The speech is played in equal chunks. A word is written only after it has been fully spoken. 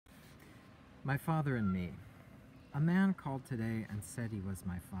My father and me. A man called today and said he was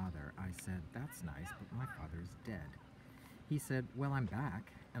my father. I said, "That's nice, but my father is dead." He said, "Well, I'm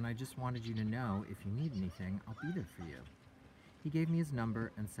back, and I just wanted you to know if you need anything, I'll be there for you." He gave me his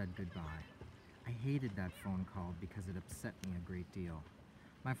number and said goodbye. I hated that phone call because it upset me a great deal.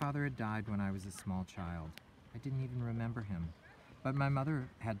 My father had died when I was a small child. I didn't even remember him. But my mother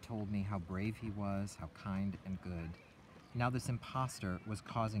had told me how brave he was, how kind and good. Now this imposter was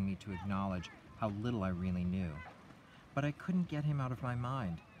causing me to acknowledge how little I really knew. But I couldn't get him out of my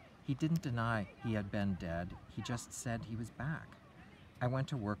mind. He didn't deny he had been dead, he just said he was back. I went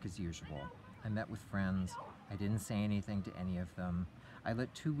to work as usual. I met with friends. I didn't say anything to any of them. I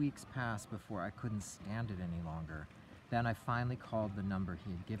let 2 weeks pass before I couldn't stand it any longer. Then I finally called the number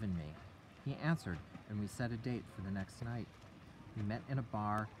he had given me. He answered, and we set a date for the next night. We met in a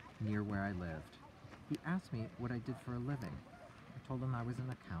bar near where I lived. He asked me what I did for a living. I told him I was an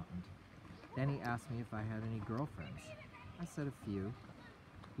accountant. Then he asked me if I had any girlfriends. I said a few.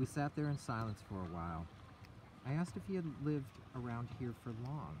 We sat there in silence for a while. I asked if he had lived around here for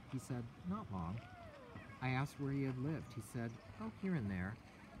long. He said, "Not long." I asked where he had lived. He said, "Oh, here and there."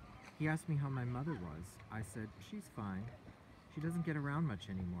 He asked me how my mother was. I said, "She's fine. She doesn't get around much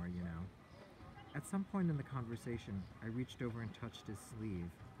anymore, you know." At some point in the conversation, I reached over and touched his sleeve.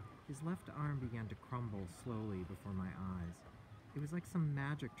 His left arm began to crumble slowly before my eyes. It was like some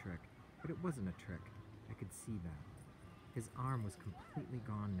magic trick, but it wasn't a trick. I could see that. His arm was completely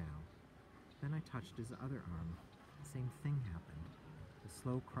gone now. Then I touched his other arm. The same thing happened. The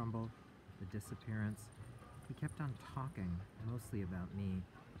slow crumble, the disappearance. He kept on talking, mostly about me.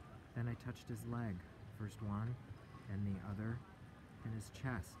 Then I touched his leg, first one, then the other, then his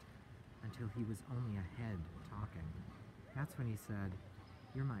chest, until he was only a head talking. That's when he said,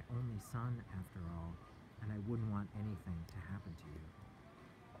 "You're my only son, after all, and I wouldn't want anything to happen to you."